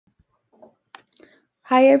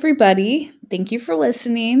Hi, everybody. Thank you for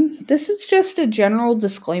listening. This is just a general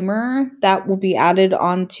disclaimer that will be added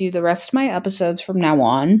onto the rest of my episodes from now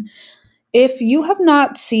on. If you have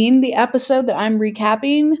not seen the episode that I'm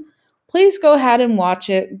recapping, please go ahead and watch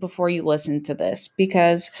it before you listen to this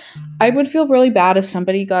because I would feel really bad if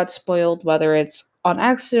somebody got spoiled, whether it's on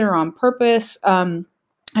accident or on purpose.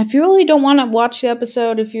 If you really don't want to watch the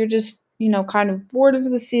episode, if you're just, kind of bored of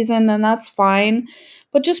the season, then that's fine.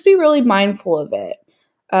 But just be really mindful of it.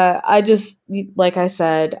 Like I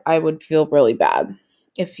said, I would feel really bad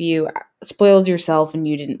if you spoiled yourself and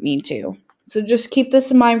you didn't mean to. So just keep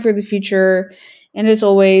this in mind for the future. And as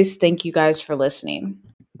always, thank you guys for listening.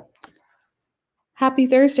 Happy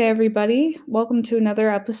Thursday, everybody. Welcome to another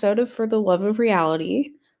episode of For the Love of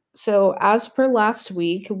Reality. So, as per last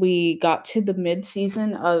week, we got to the mid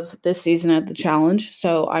season of this season of the challenge.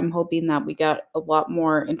 So, I'm hoping that we got a lot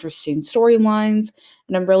more interesting storylines,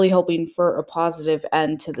 and I'm really hoping for a positive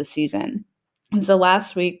end to the season. So,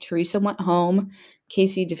 last week, Teresa went home.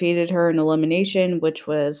 Casey defeated her in elimination, which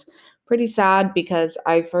was pretty sad because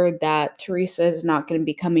I've heard that Teresa is not going to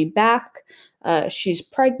be coming back. She's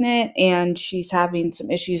pregnant and she's having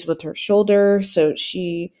some issues with her shoulder, so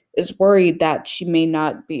she is worried that she may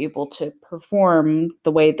not be able to perform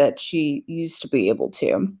the way that she used to be able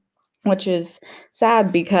to, which is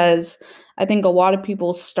sad because I think a lot of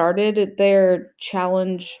people started their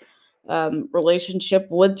challenge relationship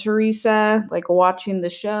with Teresa, like watching the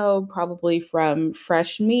show, probably from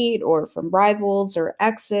Fresh Meat or from Rivals or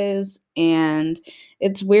Exes, and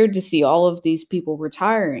it's weird to see all of these people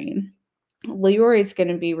retiring. Leroy is going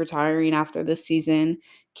to be retiring after this season.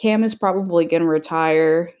 Cam is probably going to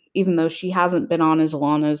retire, even though she hasn't been on as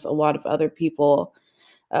long as a lot of other people.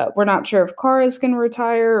 We're not sure if Cara is going to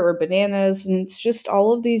retire or Bananas, and it's just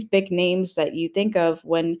all of these big names that you think of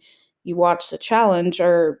when you watch the challenge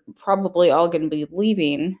are probably all going to be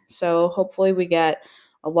leaving. So hopefully we get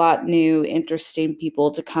a lot new, interesting people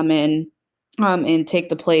to come in and take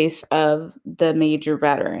the place of the major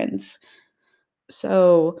veterans.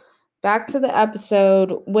 So, back to the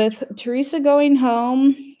episode. With Teresa going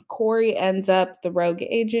home, Corey ends up the rogue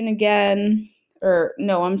agent again. Or,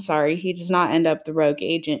 no, I'm sorry. He does not end up the rogue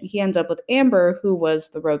agent. He ends up with Amber, who was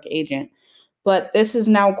the rogue agent. But this is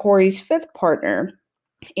now Corey's fifth partner.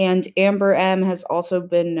 And Amber M has also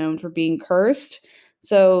been known for being cursed.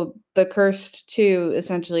 So, the cursed two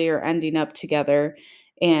essentially are ending up together.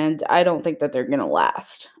 And I don't think that they're going to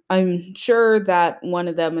last. I'm sure that one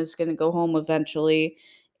of them is going to go home eventually,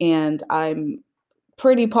 and I'm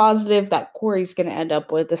pretty positive that Corey's going to end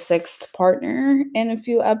up with a sixth partner in a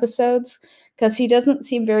few episodes because he doesn't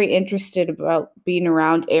seem very interested about being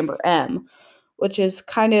around Amber M, which is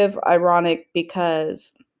kind of ironic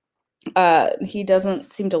because he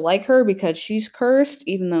doesn't seem to like her because she's cursed,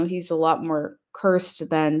 even though he's a lot more cursed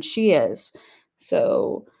than she is.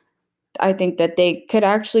 So I think that they could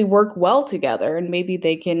actually work well together and maybe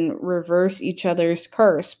they can reverse each other's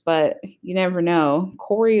curse, but you never know.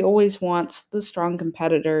 Corey always wants the strong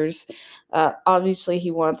competitors. Obviously,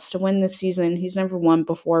 he wants to win this season. He's never won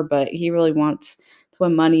before, but he really wants to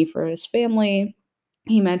win money for his family.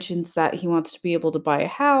 He mentions that he wants to be able to buy a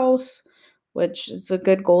house, which is a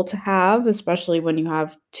good goal to have, especially when you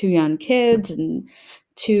have two young kids and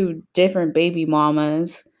two different baby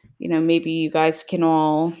mamas. Maybe you guys can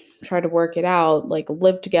all try to work it out, like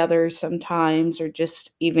live together sometimes, or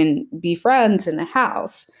just even be friends in a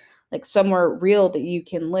house, like somewhere real that you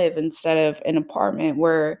can live instead of an apartment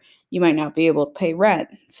where you might not be able to pay rent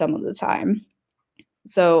some of the time.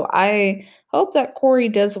 So I hope that Corey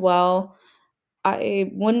does well.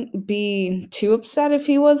 I wouldn't be too upset if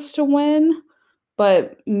he was to win,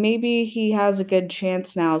 but maybe he has a good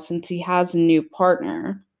chance now since he has a new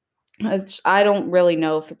partner. I don't really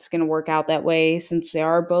know if it's going to work out that way since they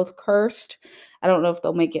are both cursed. I don't know if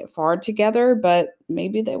they'll make it far together, but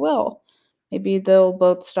maybe they will. Maybe they'll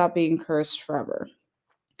both stop being cursed forever.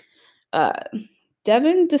 Uh,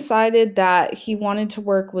 Devin decided that he wanted to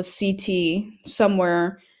work with CT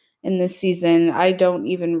somewhere in this season. I don't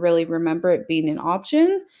even really remember it being an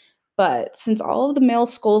option, but since all of the male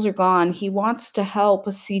skulls are gone, he wants to help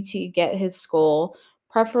CT get his skull,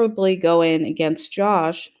 preferably go in against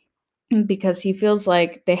Josh because he feels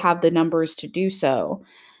like they have the numbers to do so.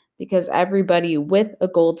 Because everybody with a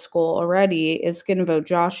gold skull already is going to vote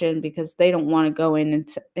Josh in because they don't want to go in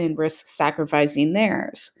and risk sacrificing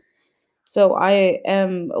theirs. So I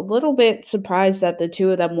am a little bit surprised that the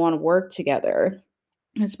two of them want to work together,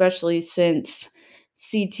 especially since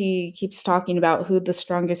CT keeps talking about who the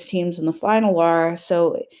strongest teams in the final are.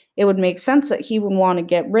 So it would make sense that he would want to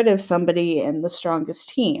get rid of somebody in the strongest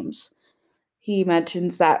teams. he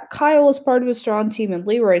mentions that Kyle is part of a strong team and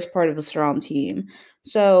Leroy is part of a strong team.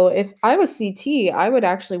 So if I was CT, I would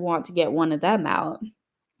actually want to get one of them out.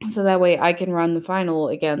 So that way I can run the final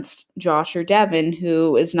against Josh or Devin,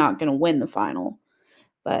 who is not going to win the final.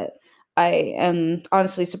 But I am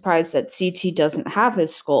honestly surprised that CT doesn't have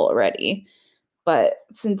his skull already. But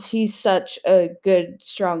since he's such a good,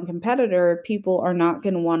 strong competitor, people are not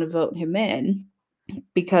going to want to vote him in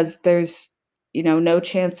because there's, no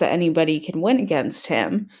chance that anybody can win against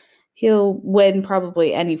him. He'll win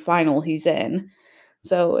probably any final he's in.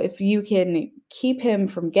 So if you can keep him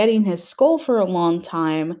from getting his skull for a long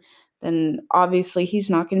time, then obviously he's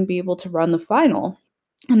not going to be able to run the final.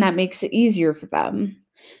 And that makes it easier for them.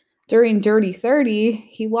 During Dirty 30,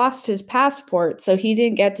 he lost his passport, so he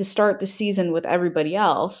didn't get to start the season with everybody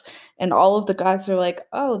else. And all of the guys are like,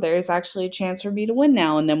 oh, there's actually a chance for me to win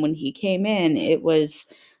now. And then when he came in, it was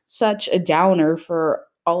such a downer for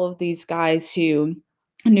all of these guys who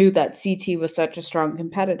knew that CT was such a strong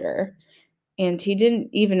competitor. And he didn't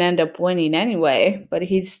even end up winning anyway, but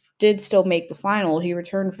he did still make the final. He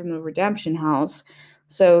returned from the Redemption House.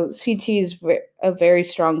 So CT is a very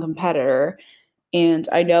strong competitor. And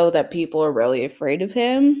I know that people are really afraid of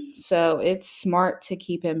him, so it's smart to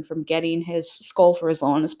keep him from getting his skull for as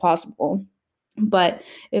long as possible. But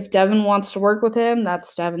if Devin wants to work with him,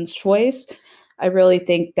 that's Devin's choice. I really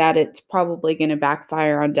think that it's probably going to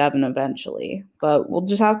backfire on Devin eventually, but we'll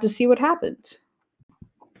just have to see what happens.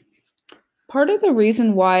 Part of the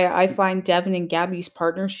reason why I find Devin and Gabby's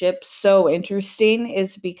partnership so interesting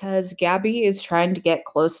is because Gabby is trying to get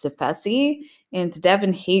close to Fessy, and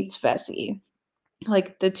Devin hates Fessy.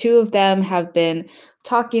 Like the two of them have been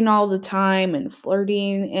talking all the time and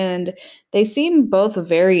flirting, and they seem both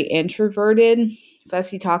very introverted.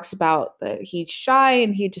 Fessy talks about that he's shy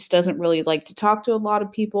and he just doesn't really like to talk to a lot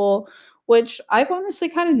of people, which I've honestly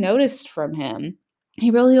kind of noticed from him.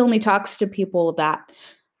 He really only talks to people that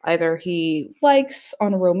either he likes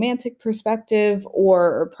on a romantic perspective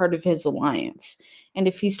or are part of his alliance. And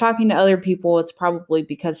if he's talking to other people, it's probably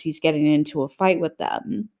because he's getting into a fight with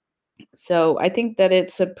them. So I think that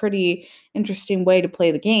it's a pretty interesting way to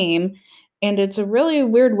play the game. And it's a really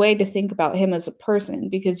weird way to think about him as a person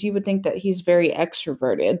because you would think that he's very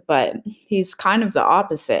extroverted, but he's kind of the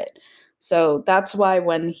opposite. So that's why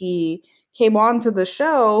when he came on to the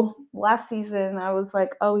show last season, I was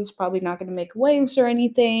like, oh, he's probably not going to make waves or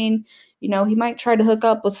anything. He might try to hook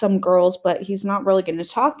up with some girls, but he's not really going to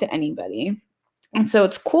talk to anybody. And so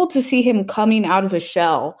it's cool to see him coming out of his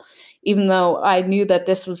shell, even though I knew that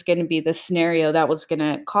this was going to be the scenario that was going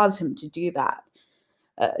to cause him to do that.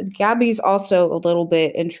 Gabby's also a little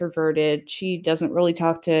bit introverted. She doesn't really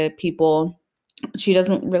talk to people. She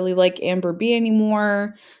doesn't really like Amber B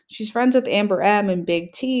anymore. She's friends with Amber M and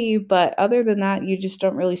Big T, but other than that, you just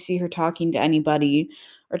don't really see her talking to anybody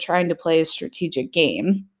or trying to play a strategic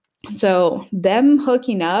game. So, them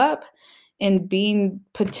hooking up and being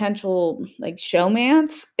potential like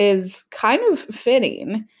showmance is kind of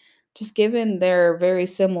fitting, just given their very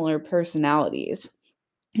similar personalities.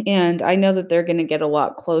 And I know that they're going to get a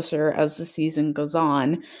lot closer as the season goes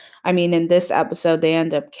on. I mean, in this episode, they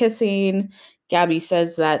end up kissing. Gabby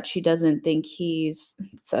says that she doesn't think he's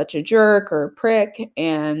such a jerk or a prick.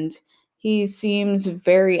 And he seems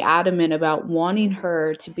very adamant about wanting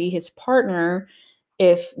her to be his partner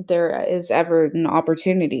if there is ever an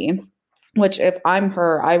opportunity. Which, if I'm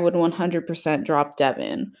her, I would 100% drop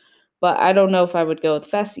Devin. But I don't know if I would go with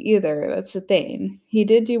Fessy either. That's the thing. He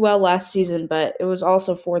did do well last season, but it was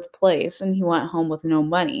also fourth place, and he went home with no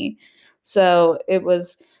money. So it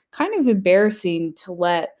was kind of embarrassing to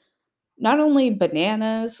let not only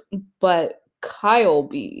Bananas, but Kyle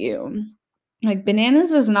beat you. Like,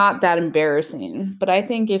 Bananas is not that embarrassing, but I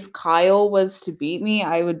think if Kyle was to beat me,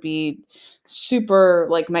 I would be super,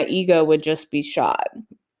 like, my ego would just be shot.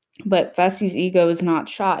 But Fessy's ego is not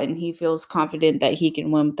shot, and he feels confident that he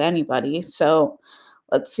can win with anybody. So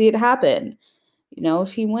let's see it happen.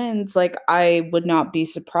 If he wins, like, I would not be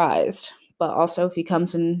surprised. But also, if he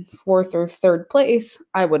comes in fourth or third place,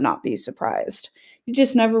 I would not be surprised. You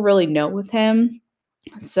just never really know with him.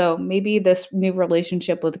 So maybe this new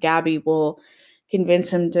relationship with Gabby will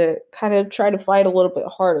convince him to kind of try to fight a little bit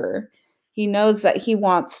harder. He knows that he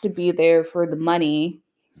wants to be there for the money,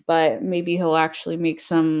 but maybe he'll actually make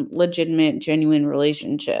some legitimate, genuine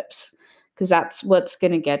relationships because that's what's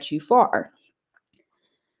going to get you far.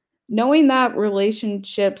 Knowing that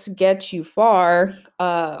relationships get you far,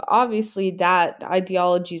 obviously that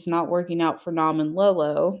ideology is not working out for Nam and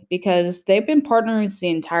Lolo because they've been partners the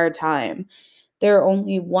entire time. They're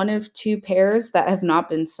only one of two pairs that have not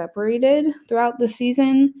been separated throughout the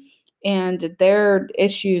season, and their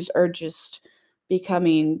issues are just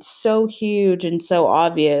becoming so huge and so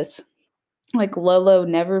obvious. Like Lolo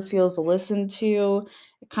never feels listened to.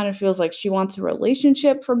 It kind of feels like she wants a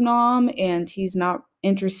relationship from Nam, and he's not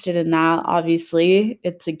interested in that. Obviously,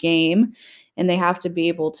 it's a game and they have to be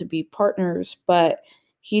able to be partners, but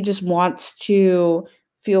he just wants to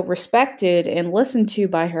feel respected and listened to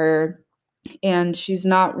by her, and she's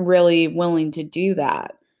not really willing to do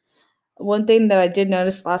that. One thing that I did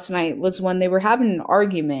notice last night was when they were having an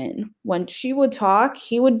argument, when she would talk,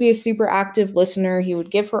 he would be a super active listener. He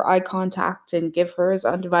would give her eye contact and give her his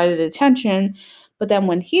undivided attention. But then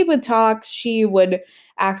when he would talk, she would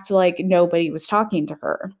act like nobody was talking to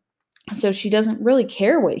her. So she doesn't really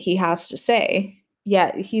care what he has to say.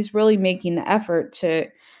 Yet he's really making the effort to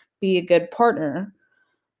be a good partner.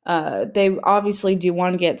 They obviously do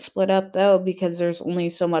want to get split up though, because there's only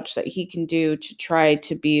so much that he can do to try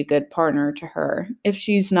to be a good partner to her if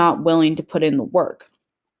she's not willing to put in the work.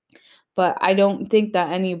 But I don't think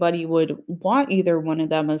that anybody would want either one of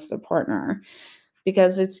them as their partner,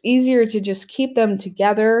 because it's easier to just keep them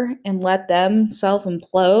together and let them self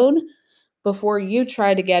implode before you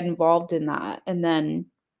try to get involved in that and then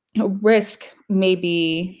risk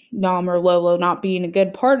maybe Nam or Lolo not being a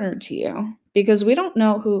good partner to you, because we don't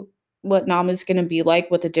know what Nam is going to be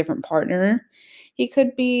like with a different partner. He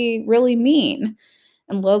could be really mean,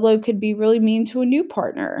 and Lolo could be really mean to a new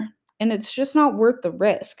partner. And it's just not worth the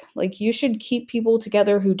risk. Like, you should keep people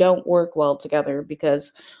together who don't work well together,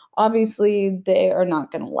 because obviously they are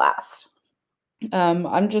not going to last.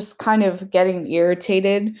 I'm just kind of getting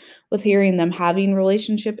irritated with hearing them having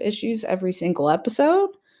relationship issues every single episode.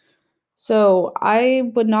 So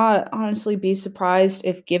I would not honestly be surprised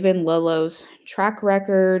if, given Lolo's track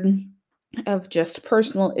record of just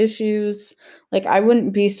personal issues, like, I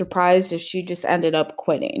wouldn't be surprised if she just ended up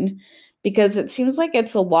quitting, because it seems like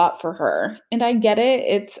it's a lot for her. And I get it,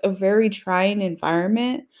 it's a very trying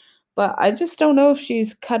environment, but I just don't know if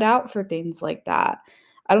she's cut out for things like that.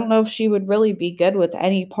 I don't know if she would really be good with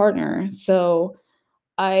any partner. So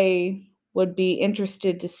I would be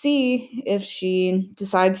interested to see if she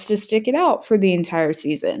decides to stick it out for the entire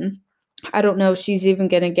season. I don't know if she's even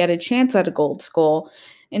going to get a chance at a gold skull.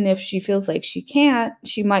 And if she feels like she can't,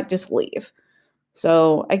 she might just leave.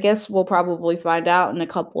 So I guess we'll probably find out in a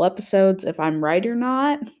couple episodes if I'm right or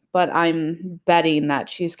not. But I'm betting that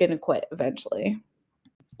she's going to quit eventually.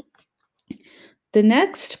 The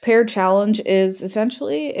next pair challenge is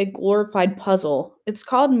essentially a glorified puzzle. It's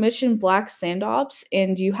called Mission Black Sandops,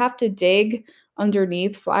 and you have to dig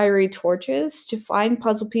underneath fiery torches to find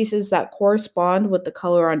puzzle pieces that correspond with the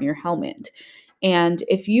color on your helmet. And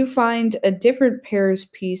if you find a different pair's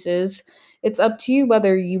pieces, it's up to you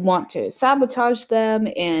whether you want to sabotage them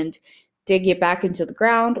and dig it back into the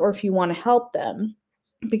ground, or if you want to help them.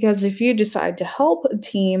 Because if you decide to help a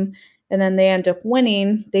team and then they end up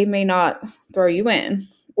winning, they may not throw you in,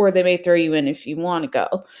 or they may throw you in if you want to go.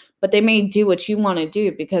 But they may do what you want to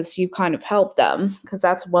do because you kind of helped them, because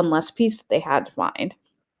that's one less piece that they had to find.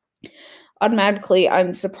 Automatically,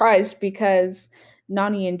 I'm surprised because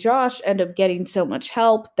Nani and Josh end up getting so much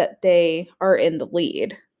help that they are in the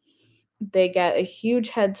lead. They get a huge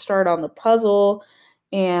head start on the puzzle,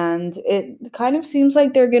 and it kind of seems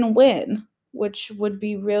like they're going to win, which would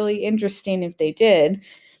be really interesting if they did,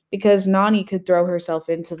 because Nani could throw herself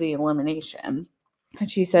into the elimination.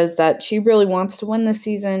 And she says that she really wants to win this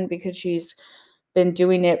season because she's been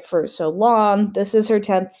doing it for so long. This is her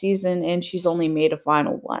 10th season, and she's only made a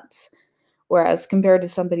final once. Whereas compared to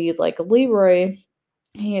somebody like Leroy,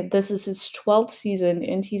 this is his 12th season,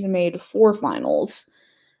 and he's made 4 finals.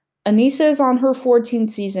 Aneesa is on her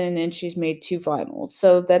 14th season and she's made 2 finals.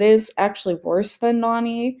 So that is actually worse than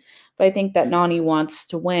Nani. But I think that Nani wants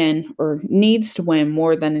to win, or needs to win,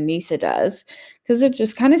 more than Aneesa does. Because it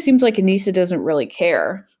just kind of seems like Aneesa doesn't really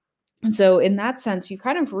care. So in that sense, you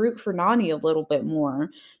kind of root for Nani a little bit more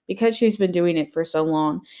because she's been doing it for so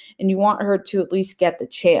long. And you want her to at least get the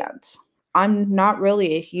chance. I'm not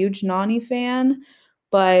really a huge Nani fan,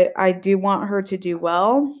 but I do want her to do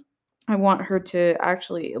well. I want her to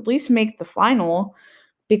actually at least make the final,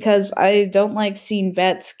 because I don't like seeing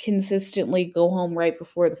vets consistently go home right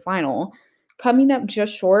before the final. Coming up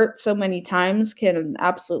just short so many times can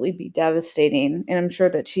absolutely be devastating, and I'm sure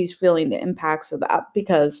that she's feeling the impacts of that,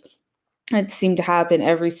 because it seemed to happen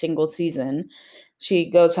every single season. She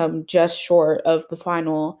goes home just short of the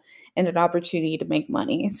final and an opportunity to make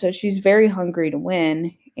money. So she's very hungry to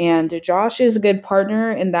win, and Josh is a good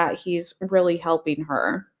partner in that he's really helping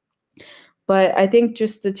her. But I think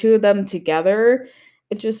just the two of them together,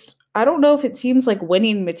 I don't know if it seems like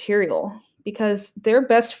winning material, because they're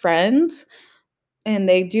best friends, and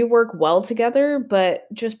they do work well together,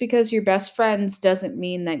 but just because you're best friends doesn't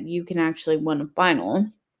mean that you can actually win a final.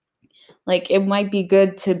 Like, it might be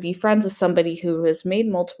good to be friends with somebody who has made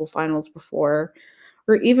multiple finals before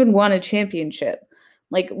or even won a championship.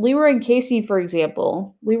 Like Leroy and Casey, for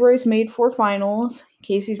example. Leroy's made 4 finals,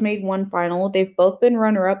 Casey's made 1 final. They've both been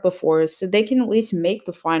runner up before, so they can at least make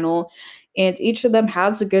the final, and each of them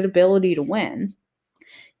has a good ability to win.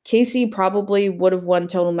 Casey probably would have won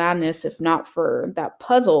Total Madness if not for that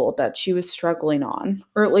puzzle that she was struggling on,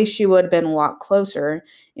 or at least she would have been a lot closer.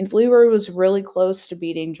 And Leroy was really close to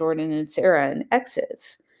beating Jordan and Sarah in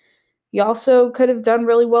X's. He also could have done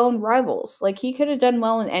really well in Rivals. Like, he could have done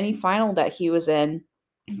well in any final that he was in,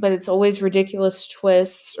 but it's always ridiculous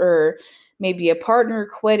twists or maybe a partner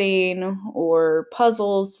quitting or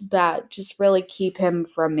puzzles that just really keep him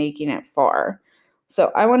from making it far.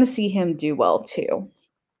 So I want to see him do well too.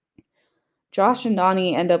 Josh and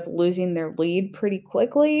Donnie end up losing their lead pretty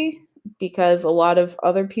quickly because a lot of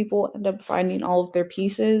other people end up finding all of their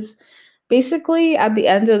pieces. Basically, at the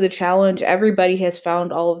end of the challenge, everybody has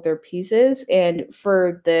found all of their pieces, and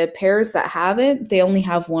for the pairs that haven't, they only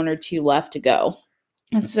have 1 or 2 left to go.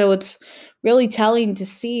 And so it's really telling to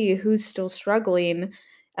see who's still struggling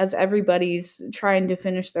as everybody's trying to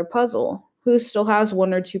finish their puzzle. Who still has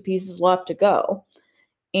 1 or 2 pieces left to go?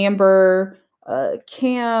 Amber,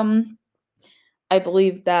 Cam, I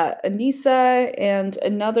believe that Anissa and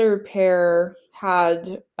another pair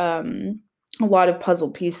had a lot of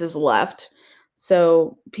puzzle pieces left.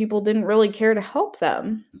 So people didn't really care to help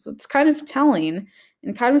them. So it's kind of telling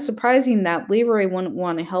and kind of surprising that Leroy wouldn't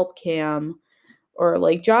want to help Cam, or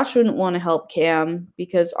like Josh wouldn't want to help Cam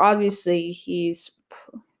because obviously he's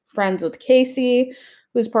friends with Casey,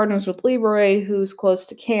 who's partners with Leroy, who's close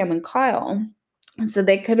to Cam and Kyle. So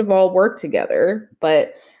they could have all worked together,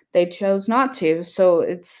 but they chose not to. So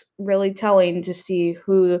it's really telling to see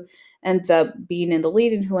who ends up being in the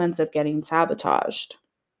lead and who ends up getting sabotaged.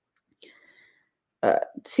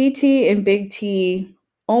 CT and Big T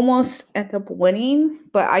almost end up winning,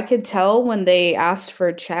 but I could tell when they asked for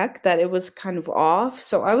a check that it was kind of off.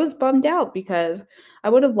 So I was bummed out because I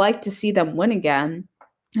would have liked to see them win again.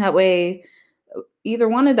 That way, either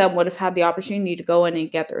one of them would have had the opportunity to go in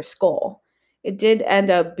and get their skull. It did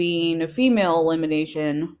end up being a female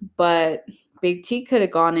elimination, but Big T could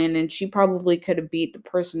have gone in and she probably could have beat the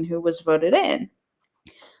person who was voted in.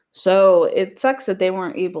 So it sucks that they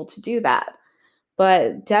weren't able to do that.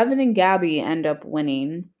 But Devin and Gabby end up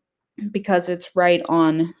winning because it's right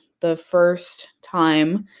on the first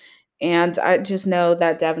time. And I just know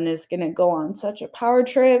that Devin is going to go on such a power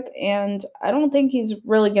trip. And I don't think he's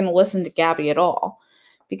really going to listen to Gabby at all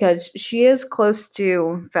because she is close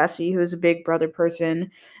to Fessy, who's a Big Brother person.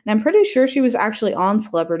 And I'm pretty sure she was actually on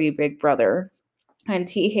Celebrity Big Brother. And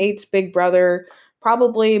he hates Big Brother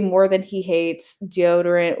probably more than he hates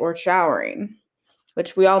deodorant or showering,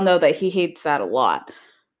 which we all know that he hates that a lot.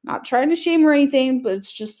 Not trying to shame or anything, but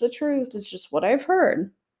it's just the truth. It's just what I've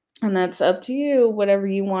heard. And that's up to you, whatever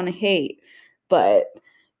you want to hate. But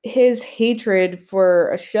his hatred for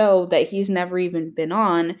a show that he's never even been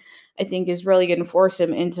on, I think, is really going to force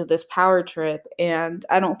him into this power trip. And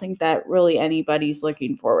I don't think that really anybody's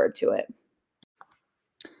looking forward to it.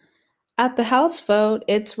 At the House vote,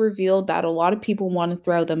 it's revealed that a lot of people want to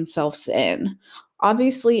throw themselves in.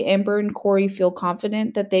 Obviously, Amber and Corey feel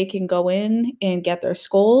confident that they can go in and get their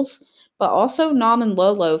skulls, but also Nam and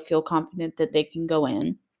Lolo feel confident that they can go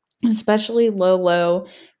in. Especially Lolo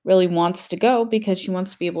really wants to go because she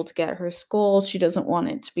wants to be able to get her skull. She doesn't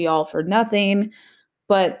want it to be all for nothing.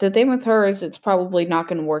 But the thing with her is it's probably not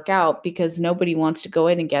going to work out because nobody wants to go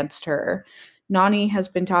in against her. Nany has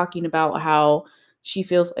been talking about how she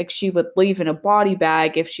feels like she would leave in a body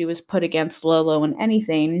bag if she was put against Lolo in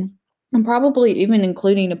anything, and probably even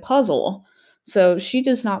including a puzzle. So she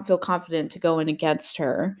does not feel confident to go in against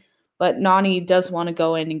her. But Nany does want to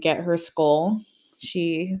go in and get her skull.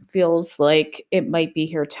 She feels like it might be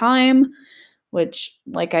her time, which,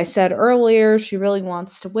 like I said earlier, she really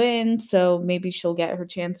wants to win, so maybe she'll get her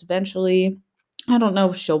chance eventually. I don't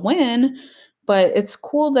know if she'll win, but it's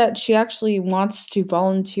cool that she actually wants to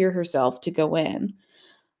volunteer herself to go in.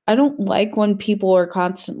 I don't like when people are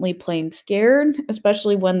constantly playing scared,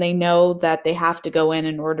 especially when they know that they have to go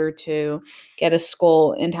in order to get a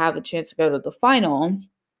skull and have a chance to go to the final.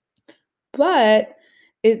 But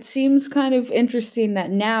it seems kind of interesting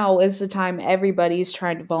that now is the time everybody's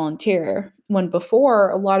trying to volunteer. When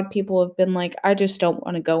before, a lot of people have been like, I just don't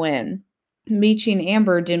want to go in. Michi and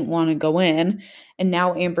Amber didn't want to go in, and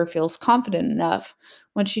now Amber feels confident enough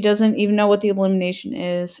when she doesn't even know what the elimination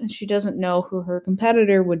is, and she doesn't know who her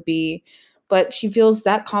competitor would be. but she feels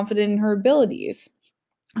that confident in her abilities.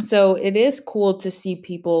 So it is cool to see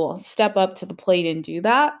people step up to the plate and do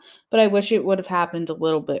that, but I wish it would have happened a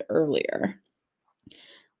little bit earlier.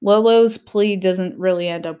 Lolo's plea doesn't really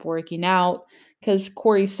end up working out because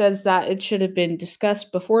Corey says that it should have been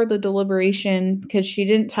discussed before the deliberation because she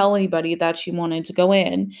didn't tell anybody that she wanted to go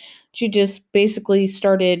in. She just basically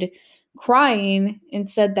started crying and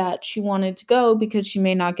said that she wanted to go because she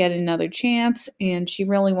may not get another chance and she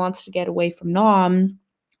really wants to get away from Nom,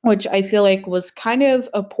 which I feel like was kind of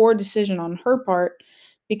a poor decision on her part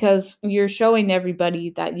because you're showing everybody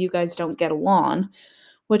that you guys don't get along,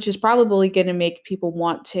 which is probably going to make people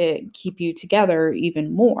want to keep you together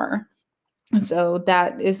even more. So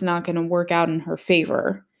that is not going to work out in her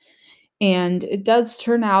favor. And it does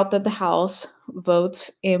turn out that the House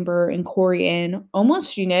votes Amber and Corey in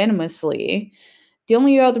almost unanimously. The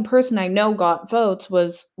only other person I know got votes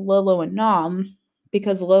was Lolo and Nom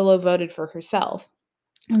because Lolo voted for herself.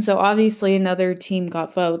 And so obviously another team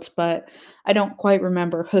got votes, but I don't quite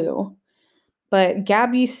remember who. But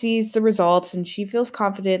Gabby sees the results and she feels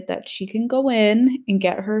confident that she can go in and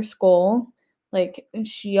get her skull. Like,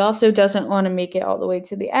 she also doesn't want to make it all the way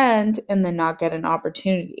to the end and then not get an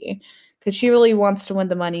opportunity because she really wants to win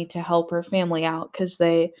the money to help her family out because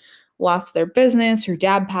they lost their business, her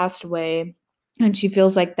dad passed away, and she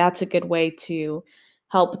feels like that's a good way to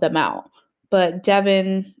help them out. But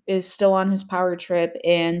Devin is still on his power trip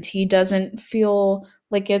and he doesn't feel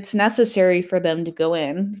like it's necessary for them to go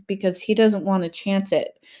in because he doesn't want to chance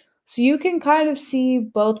it. So you can kind of see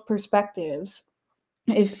both perspectives.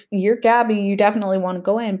 If you're Gabby, you definitely want to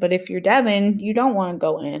go in, but if you're Devin, you don't want to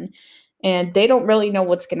go in. And they don't really know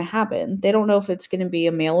what's going to happen. They don't know if it's going to be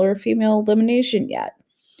a male or a female elimination yet.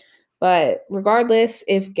 But regardless,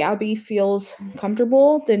 if Gabby feels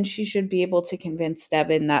comfortable, then she should be able to convince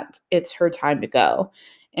Devin that it's her time to go.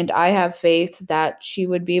 And I have faith that she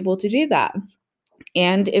would be able to do that.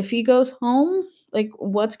 And if he goes home, like,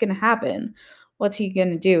 what's going to happen? What's he going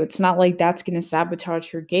to do? It's not like that's going to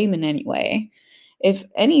sabotage her game in any way. If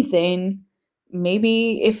anything,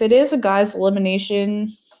 maybe if it is a guy's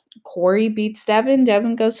elimination, Corey beats Devin,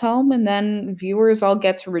 Devin goes home, and then viewers all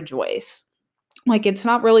get to rejoice. Like, it's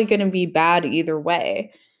not really going to be bad either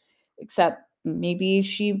way, except maybe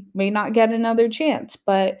she may not get another chance.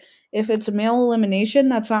 But if it's a male elimination,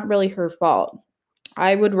 that's not really her fault.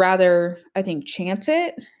 I would rather, I think, chance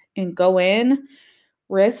it and go in,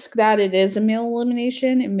 risk that it is a male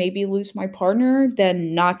elimination and maybe lose my partner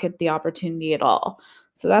than not get the opportunity at all.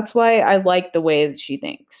 So that's why I like the way that she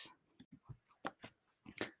thinks.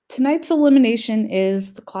 Tonight's elimination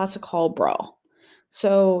is the Classic Hall Brawl.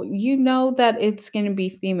 So you know that it's going to be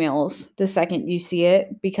females the second you see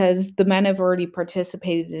it because the men have already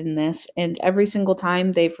participated in this, and every single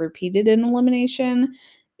time they've repeated an elimination,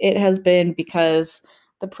 it has been because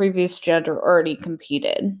the previous gender already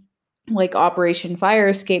competed. Like Operation Fire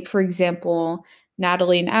Escape, for example,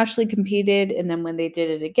 Natalie and Ashley competed, and then when they did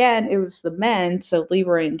it again, it was the men, so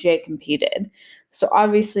Leroy and Jay competed. So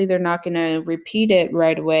obviously, they're not going to repeat it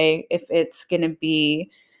right away if it's going to be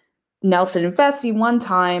Nelson and Fessy one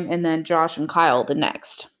time and then Josh and Kyle the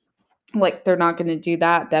next. Like, they're not going to do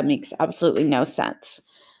that. That makes absolutely no sense.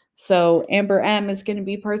 So Amber M is going to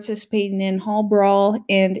be participating in Hall Brawl,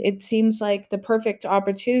 and it seems like the perfect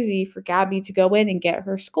opportunity for Gabby to go in and get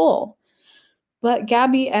her skull. But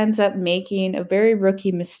Gabby ends up making a very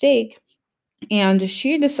rookie mistake, and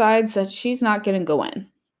she decides that she's not going to go in.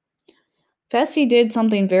 Fessy did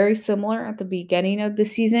something very similar at the beginning of the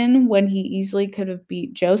season when he easily could have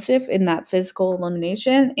beat Joseph in that physical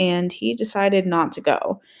elimination, and he decided not to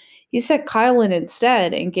go. He set Kyle in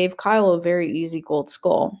instead and gave Kyle a very easy gold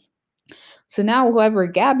skull. So now whoever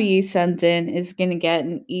Gabby sends in is going to get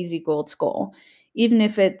an easy gold skull, even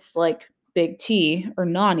if it's like Big T or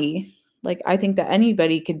Nani. Like, I think that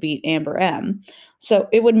anybody could beat Amber M. So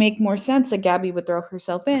it would make more sense that Gabby would throw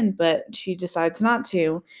herself in, but she decides not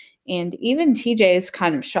to. And even TJ is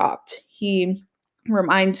kind of shocked. He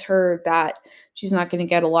reminds her that she's not going to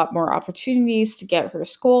get a lot more opportunities to get her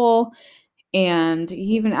skull. And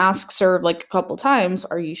he even asks her like a couple times,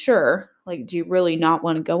 "Are you sure? Like, do you really not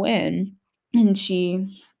want to go in?" And she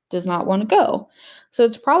does not want to go. So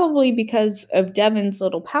it's probably because of Devin's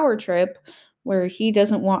little power trip where he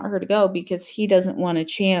doesn't want her to go because he doesn't want a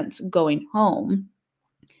chance going home.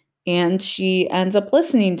 And she ends up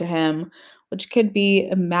listening to him, which could be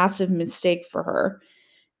a massive mistake for her.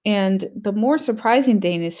 And the more surprising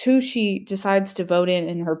thing is who she decides to vote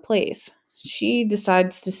in her place. She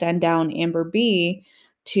decides to send down Amber B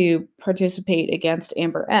to participate against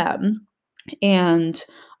Amber M. And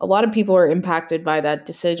a lot of people are impacted by that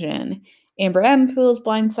decision. Amber M feels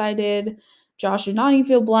blindsided. Josh and Nani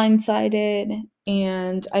feel blindsided,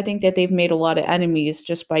 and I think that they've made a lot of enemies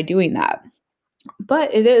just by doing that.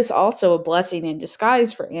 But it is also a blessing in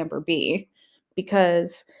disguise for Amber B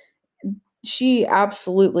because she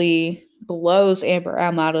absolutely blows Amber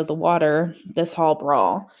M out of the water this hall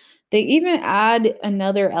brawl. They even add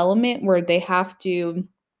another element where they have to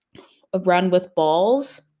run with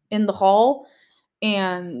balls in the hall,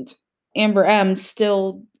 and Amber M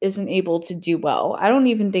still isn't able to do well. I don't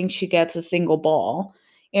even think she gets a single ball.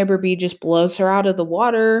 Amber B just blows her out of the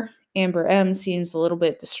water. Amber M seems a little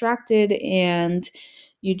bit distracted, and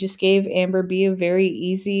you just gave Amber B a very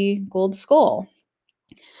easy gold skull.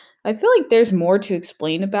 I feel like there's more to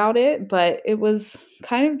explain about it, but it was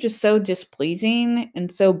kind of just so displeasing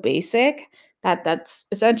and so basic that that's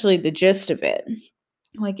essentially the gist of it.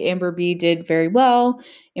 Like Amber B did very well,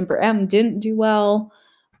 Amber M didn't do well,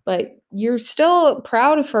 but you're still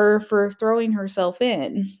proud of her for throwing herself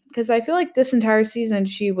in. Because I feel like this entire season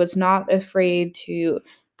she was not afraid to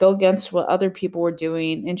go against what other people were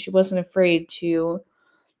doing, and she wasn't afraid to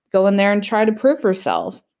go in there and try to prove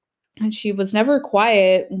herself. And she was never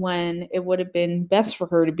quiet when it would have been best for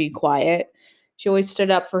her to be quiet. She always stood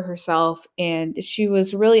up for herself, and she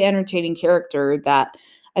was a really entertaining character that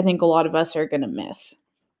I think a lot of us are going to miss.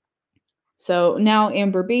 So now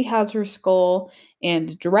Amber B has her skull,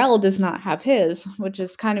 and Jarrell does not have his, which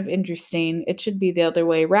is kind of interesting. It should be the other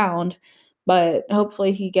way around, but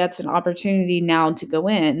hopefully he gets an opportunity now to go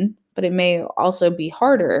in. But it may also be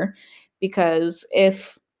harder because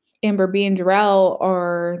if Amber B and Jarrell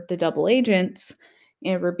are the double agents,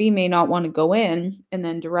 Amber B may not want to go in, and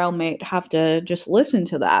then Jarrell may have to just listen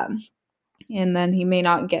to that, and then he may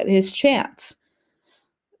not get his chance.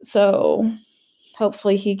 So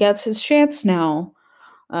hopefully he gets his chance now.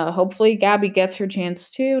 Hopefully Gabby gets her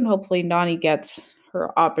chance too, and hopefully Nani gets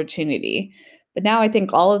her opportunity. But now I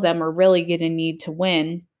think all of them are really going to need to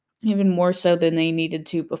win, even more so than they needed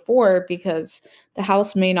to before, because the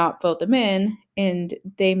House may not vote them in, and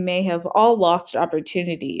they may have all lost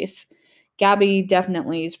opportunities. Gabby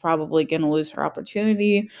definitely is probably going to lose her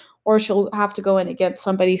opportunity, or she'll have to go in against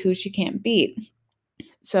somebody who she can't beat.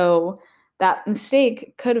 So that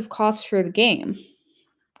mistake could have cost her the game,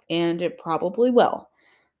 and it probably will.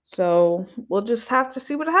 So we'll just have to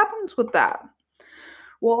see what happens with that.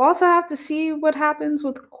 We'll also have to see what happens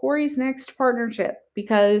with Corey's next partnership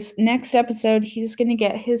because next episode he's going to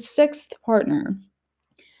get his sixth partner.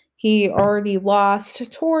 He already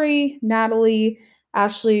lost Tori, Natalie,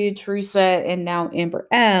 Ashley, Teresa, and now Amber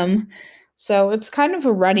M. So it's kind of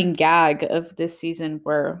a running gag of this season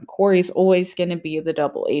where Corey's always going to be the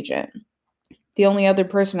double agent. The only other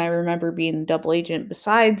person I remember being the double agent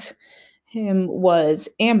besides him was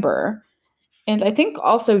Amber. And I think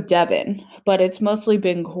also Devin, but it's mostly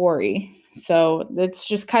been Corey. So it's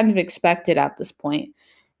just kind of expected at this point.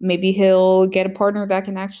 Maybe he'll get a partner that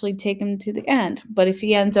can actually take him to the end. But if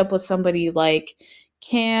he ends up with somebody like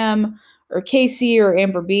Cam or Casey or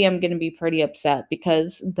Amber B, I'm going to be pretty upset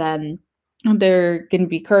because then they're going to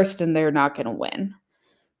be cursed and they're not going to win.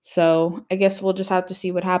 So I guess we'll just have to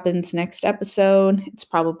see what happens next episode. It's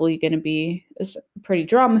probably going to be pretty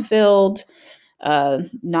drama filled.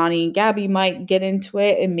 Nani and Gabby might get into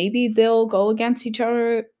it, and maybe they'll go against each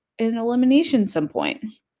other in elimination some point.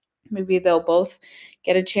 Maybe they'll both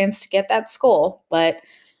get a chance to get that skull, but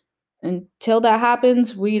until that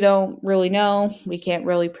happens, we don't really know. We can't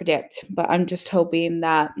really predict, but I'm just hoping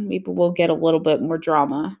that maybe we'll get a little bit more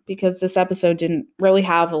drama because this episode didn't really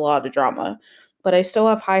have a lot of drama, but I still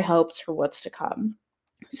have high hopes for what's to come.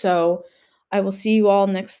 So I will see you all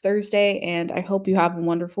next Thursday, and I hope you have a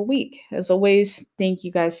wonderful week. As always, thank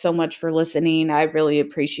you guys so much for listening. I really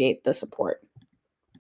appreciate the support.